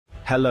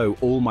Hello,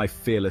 all my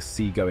fearless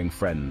seagoing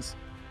friends.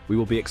 We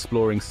will be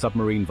exploring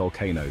submarine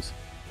volcanoes.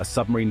 A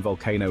submarine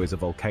volcano is a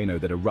volcano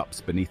that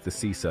erupts beneath the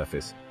sea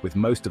surface, with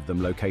most of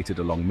them located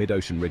along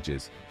mid-ocean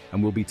ridges,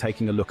 and we'll be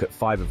taking a look at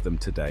 5 of them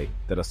today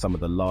that are some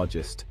of the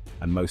largest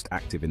and most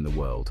active in the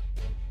world.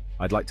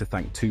 I'd like to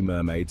thank 2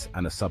 mermaids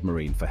and a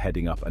submarine for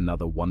heading up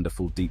another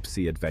wonderful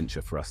deep-sea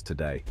adventure for us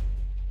today.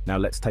 Now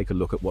let's take a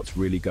look at what's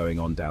really going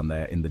on down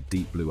there in the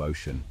deep blue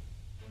ocean.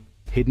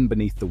 Hidden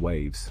beneath the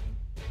waves,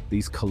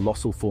 these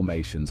colossal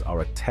formations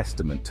are a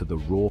testament to the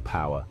raw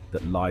power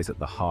that lies at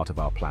the heart of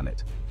our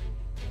planet.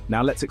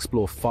 Now let's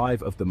explore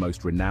 5 of the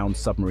most renowned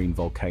submarine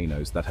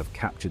volcanoes that have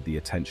captured the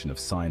attention of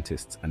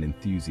scientists and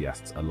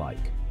enthusiasts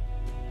alike.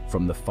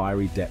 From the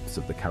fiery depths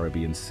of the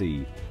Caribbean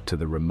Sea to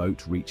the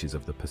remote reaches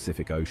of the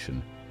Pacific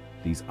Ocean,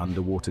 these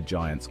underwater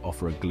giants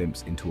offer a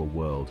glimpse into a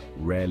world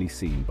rarely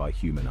seen by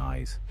human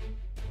eyes.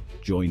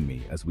 Join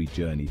me as we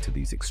journey to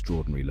these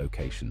extraordinary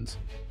locations,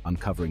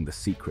 uncovering the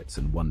secrets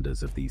and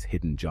wonders of these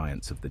hidden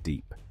giants of the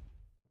deep.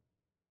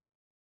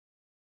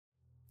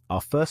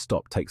 Our first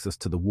stop takes us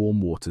to the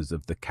warm waters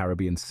of the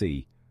Caribbean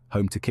Sea,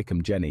 home to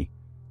Kium Jenny,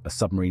 a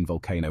submarine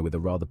volcano with a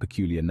rather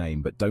peculiar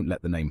name, but don't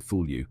let the name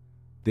fool you.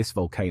 This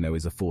volcano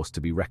is a force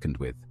to be reckoned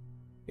with.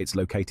 It's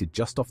located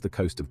just off the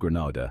coast of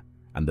Grenada,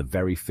 and the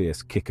very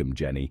fierce Kium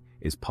Jenny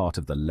is part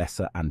of the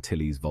Lesser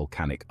Antilles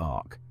Volcanic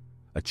Arc,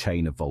 a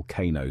chain of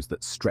volcanoes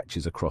that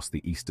stretches across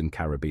the eastern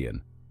Caribbean.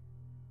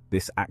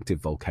 This active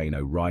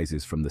volcano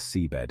rises from the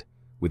seabed,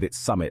 with its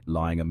summit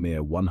lying a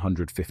mere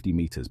 150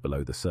 meters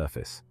below the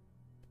surface.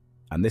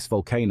 And this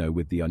volcano,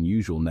 with the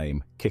unusual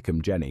name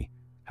Kium Jenny,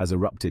 has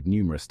erupted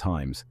numerous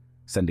times,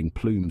 sending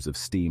plumes of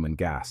steam and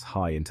gas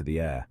high into the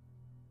air.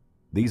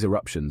 These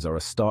eruptions are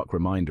a stark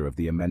reminder of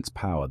the immense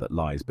power that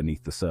lies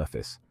beneath the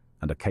surface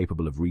and are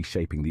capable of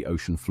reshaping the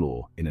ocean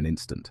floor in an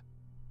instant.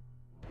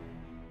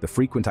 The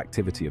frequent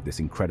activity of this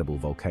incredible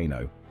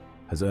volcano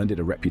has earned it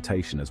a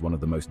reputation as one of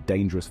the most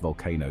dangerous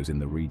volcanoes in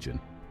the region.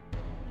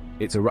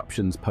 Its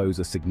eruptions pose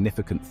a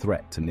significant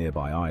threat to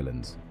nearby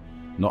islands,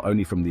 not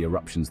only from the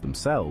eruptions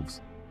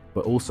themselves,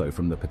 but also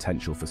from the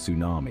potential for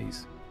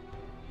tsunamis.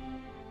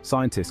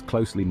 Scientists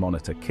closely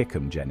monitor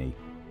Kium Jenny,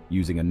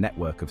 using a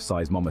network of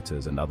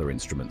seismometers and other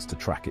instruments to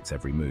track its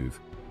every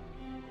move.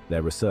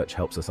 Their research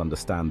helps us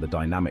understand the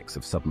dynamics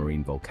of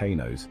submarine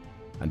volcanoes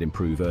and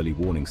improve early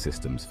warning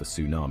systems for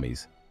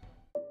tsunamis.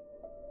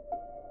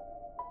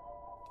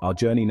 Our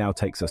journey now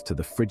takes us to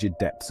the frigid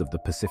depths of the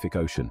Pacific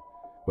Ocean,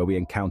 where we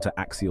encounter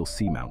Axial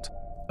Seamount,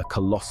 a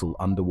colossal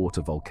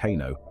underwater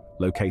volcano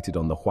located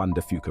on the Juan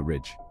de Fuca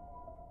Ridge.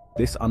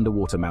 This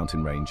underwater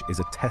mountain range is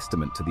a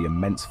testament to the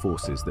immense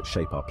forces that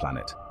shape our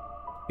planet.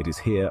 It is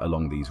here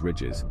along these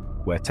ridges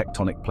where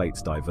tectonic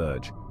plates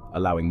diverge,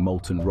 allowing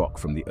molten rock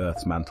from the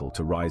Earth's mantle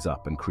to rise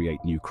up and create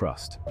new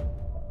crust.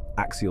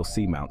 Axial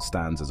Seamount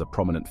stands as a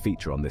prominent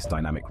feature on this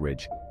dynamic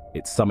ridge,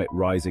 its summit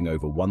rising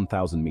over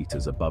 1,000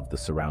 meters above the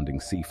surrounding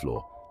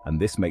seafloor, and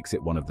this makes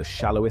it one of the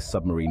shallowest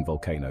submarine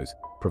volcanoes,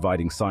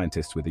 providing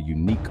scientists with a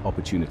unique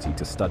opportunity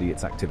to study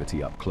its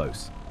activity up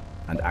close.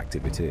 And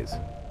active it is.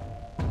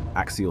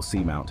 Axial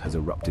Seamount has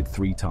erupted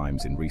 3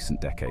 times in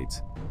recent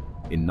decades,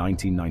 in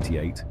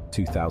 1998,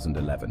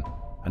 2011,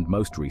 and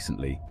most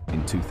recently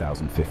in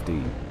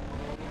 2015.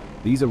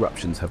 These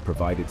eruptions have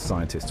provided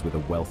scientists with a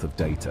wealth of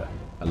data,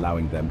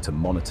 allowing them to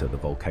monitor the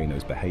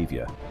volcano's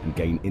behavior and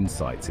gain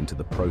insights into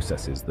the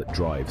processes that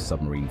drive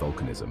submarine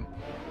volcanism.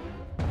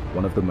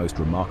 One of the most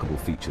remarkable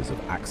features of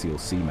Axial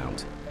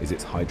Seamount is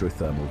its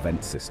hydrothermal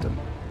vent system.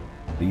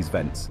 These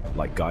vents,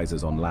 like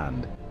geysers on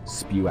land,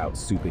 spew out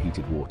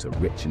superheated water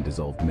rich in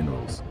dissolved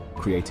minerals,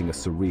 creating a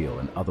surreal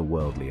and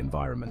otherworldly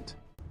environment.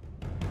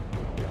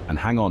 And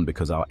hang on,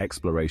 because our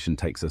exploration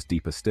takes us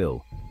deeper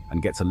still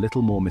and gets a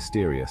little more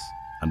mysterious,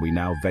 and we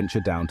now venture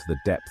down to the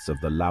depths of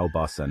the Lau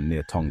Basin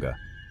near Tonga,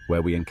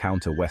 where we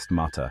encounter West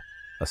Mata,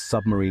 a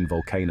submarine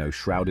volcano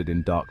shrouded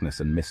in darkness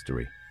and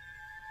mystery.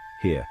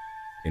 Here,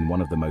 in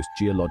one of the most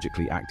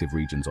geologically active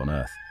regions on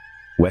Earth,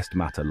 West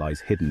Mata lies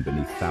hidden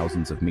beneath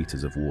thousands of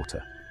meters of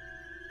water.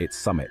 Its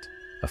summit,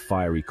 a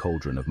fiery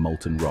cauldron of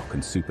molten rock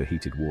and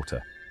superheated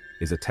water,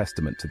 is a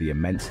testament to the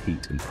immense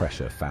heat and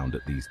pressure found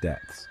at these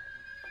depths.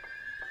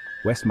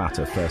 West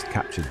Mata first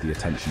captured the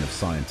attention of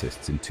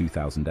scientists in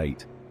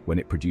 2008 when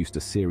it produced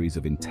a series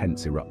of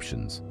intense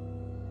eruptions.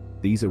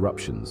 These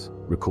eruptions,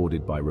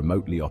 recorded by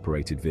remotely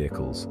operated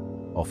vehicles,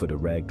 offered a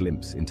rare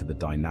glimpse into the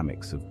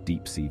dynamics of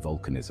deep-sea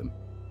volcanism.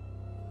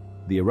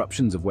 The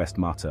eruptions of West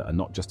Mata are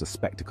not just a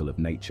spectacle of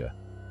nature,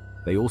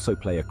 they also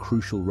play a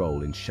crucial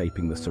role in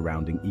shaping the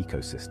surrounding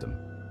ecosystem.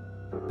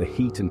 The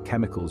heat and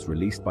chemicals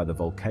released by the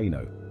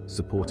volcano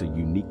support a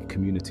unique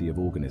community of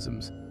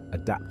organisms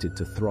adapted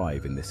to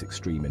thrive in this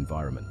extreme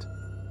environment.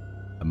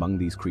 Among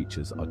these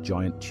creatures are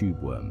giant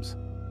tube worms,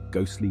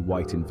 ghostly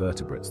white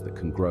invertebrates that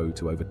can grow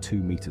to over 2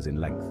 meters in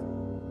length.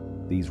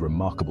 These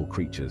remarkable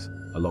creatures,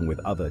 along with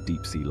other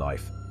deep-sea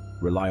life,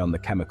 rely on the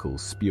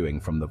chemicals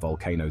spewing from the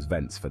volcano's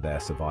vents for their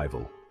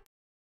survival.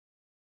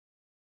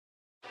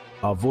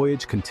 Our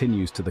voyage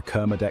continues to the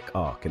Kermadec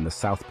Arc in the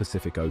South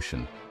Pacific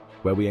Ocean,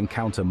 where we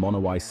encounter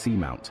Monoe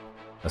Seamount,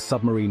 a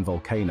submarine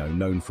volcano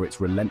known for its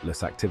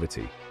relentless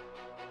activity.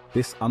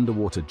 This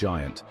underwater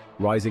giant,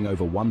 rising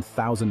over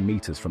 1,000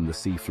 meters from the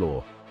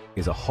seafloor,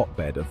 is a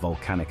hotbed of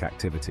volcanic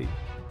activity.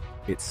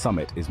 Its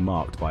summit is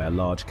marked by a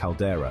large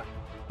caldera,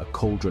 a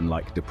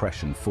cauldron-like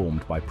depression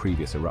formed by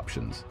previous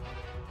eruptions.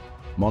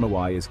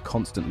 Monoe is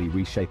constantly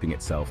reshaping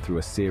itself through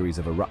a series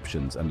of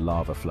eruptions and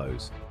lava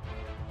flows.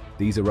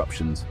 These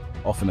eruptions,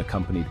 often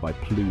accompanied by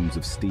plumes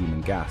of steam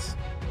and gas,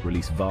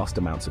 release vast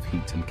amounts of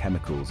heat and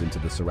chemicals into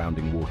the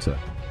surrounding water.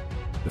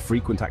 The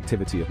frequent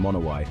activity of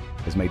Monoe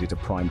has made it a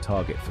prime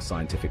target for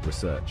scientific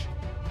research.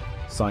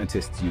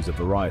 Scientists use a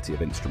variety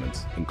of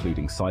instruments,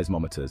 including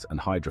seismometers and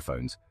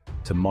hydrophones,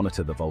 to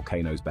monitor the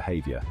volcano's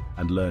behavior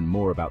and learn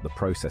more about the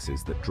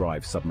processes that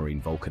drive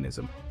submarine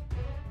volcanism.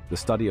 The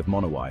study of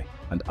Monoe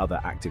and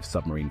other active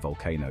submarine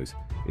volcanoes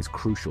is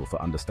crucial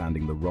for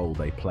understanding the role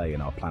they play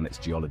in our planet's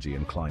geology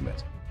and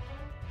climate.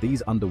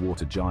 These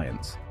underwater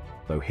giants,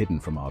 though hidden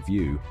from our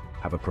view,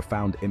 have a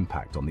profound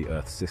impact on the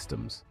Earth's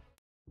systems.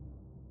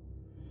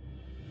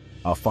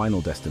 Our final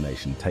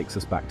destination takes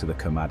us back to the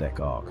Kermadec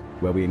Arc,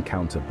 where we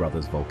encounter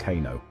Brothers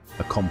Volcano,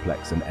 a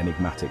complex and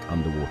enigmatic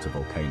underwater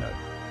volcano.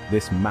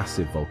 This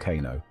massive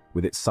volcano,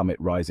 with its summit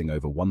rising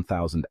over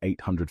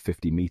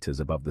 1,850 meters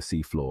above the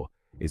seafloor,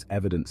 is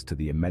evidence to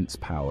the immense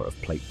power of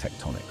plate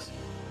tectonics.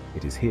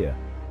 It is here,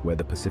 where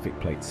the Pacific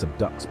plate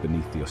subducts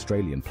beneath the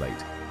Australian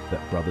plate,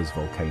 that Brothers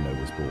Volcano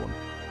was born.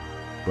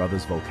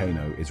 Brothers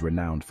Volcano is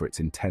renowned for its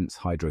intense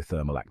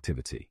hydrothermal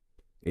activity.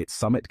 Its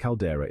summit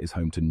caldera is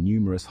home to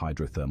numerous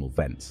hydrothermal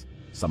vents,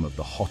 some of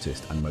the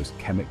hottest and most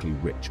chemically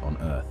rich on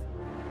Earth.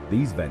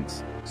 These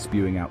vents,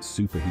 spewing out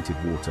superheated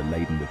water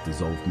laden with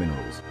dissolved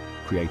minerals,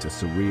 create a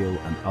surreal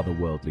and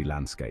otherworldly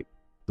landscape.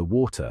 The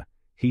water,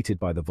 heated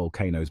by the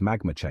volcano's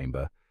magma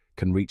chamber,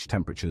 can reach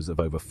temperatures of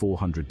over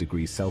 400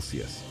 degrees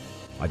Celsius.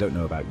 I don't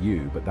know about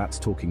you, but that's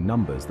talking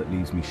numbers that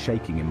leaves me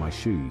shaking in my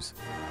shoes.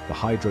 The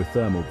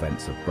hydrothermal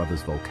vents of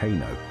Brothers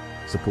Volcano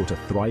support a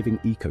thriving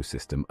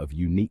ecosystem of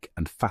unique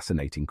and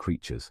fascinating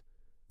creatures.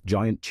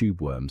 Giant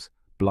tube worms,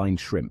 blind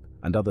shrimp,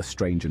 and other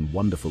strange and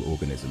wonderful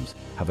organisms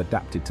have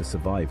adapted to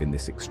survive in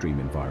this extreme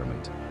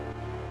environment.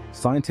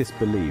 Scientists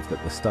believe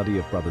that the study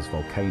of Brothers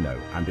Volcano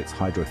and its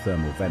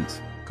hydrothermal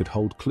vents could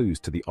hold clues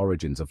to the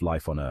origins of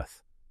life on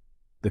Earth.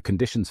 The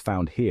conditions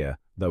found here,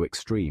 though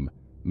extreme,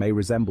 may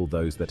resemble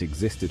those that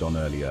existed on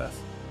early Earth,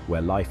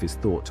 where life is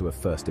thought to have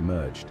first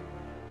emerged.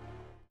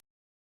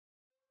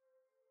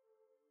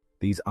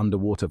 These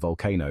underwater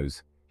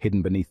volcanoes,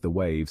 hidden beneath the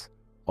waves,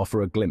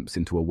 offer a glimpse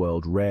into a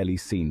world rarely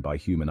seen by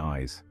human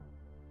eyes.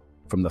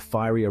 From the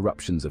fiery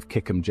eruptions of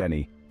Kium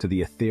Jenny to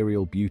the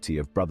ethereal beauty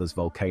of Brothers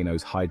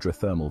Volcano's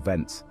hydrothermal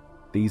vents,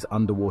 these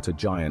underwater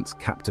giants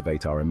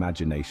captivate our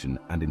imagination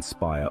and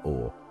inspire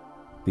awe.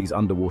 These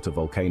underwater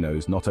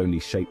volcanoes not only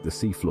shape the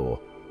seafloor,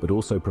 but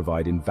also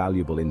provide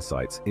invaluable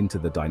insights into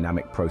the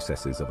dynamic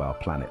processes of our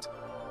planet.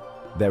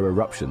 Their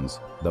eruptions,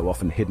 though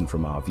often hidden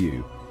from our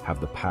view, have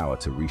the power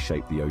to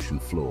reshape the ocean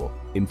floor,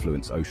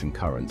 influence ocean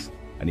currents,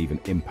 and even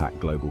impact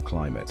global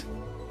climate.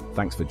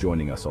 Thanks for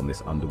joining us on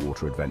this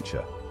underwater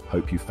adventure.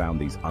 Hope you found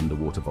these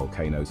underwater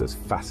volcanoes as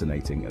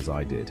fascinating as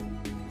I did.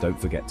 Don't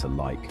forget to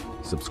like,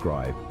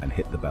 subscribe, and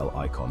hit the bell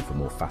icon for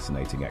more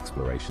fascinating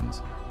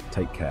explorations.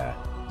 Take care,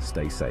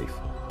 stay safe,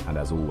 and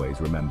as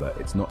always, remember,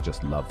 it's not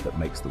just love that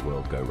makes the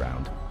world go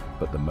round,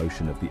 but the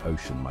motion of the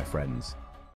ocean, my friends.